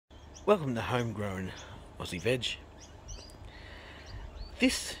Welcome to Homegrown Aussie Veg.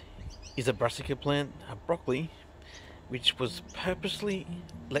 This is a brassica plant, a broccoli, which was purposely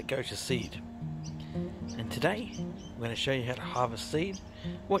let go to seed. And today I'm going to show you how to harvest seed.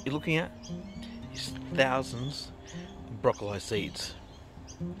 What you're looking at is thousands of broccoli seeds.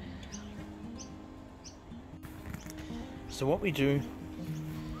 So what we do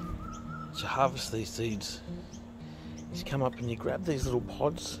to harvest these seeds is come up and you grab these little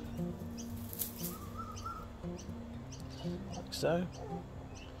pods like so,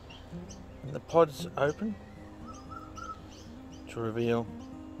 and the pods open to reveal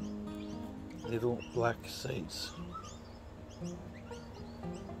little black seeds.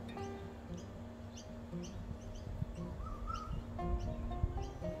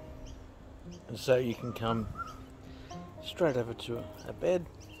 And so you can come straight over to a bed,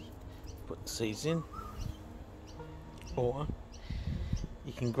 put the seeds in, or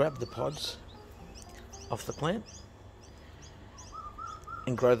you can grab the pods off the plant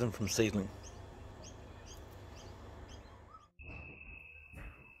and grow them from seedling.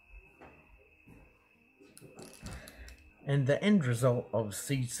 And the end result of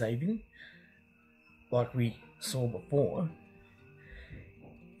seed saving, like we saw before,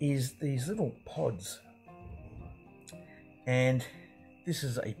 is these little pods. And this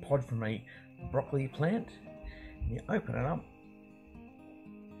is a pod from a broccoli plant. You open it up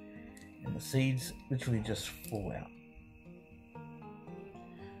and the seeds literally just fall out.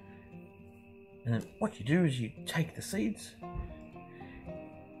 And then what you do is you take the seeds,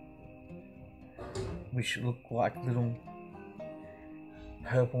 which look like little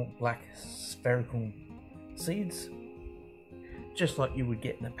purple black spherical seeds, just like you would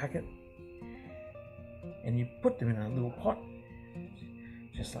get in a packet, and you put them in a little pot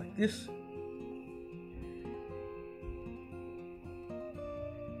just like this.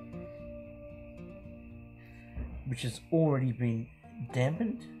 Which has already been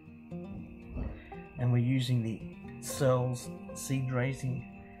dampened, and we're using the Searles seed raising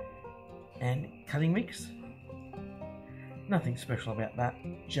and cutting mix. Nothing special about that,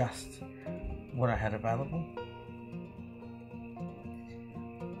 just what I had available.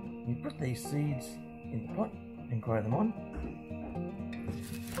 You put these seeds in the pot and grow them on.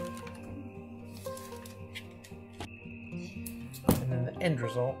 And then the end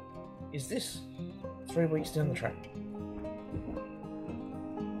result is this, 3 weeks down the track.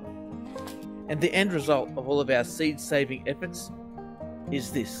 And the end result of all of our seed saving efforts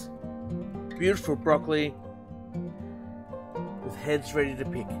is this beautiful broccoli with heads ready to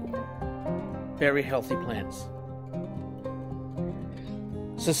pick. Very healthy plants.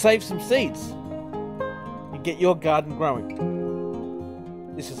 So save some seeds and get your garden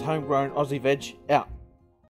growing. This is Homegrown Aussie Veg out.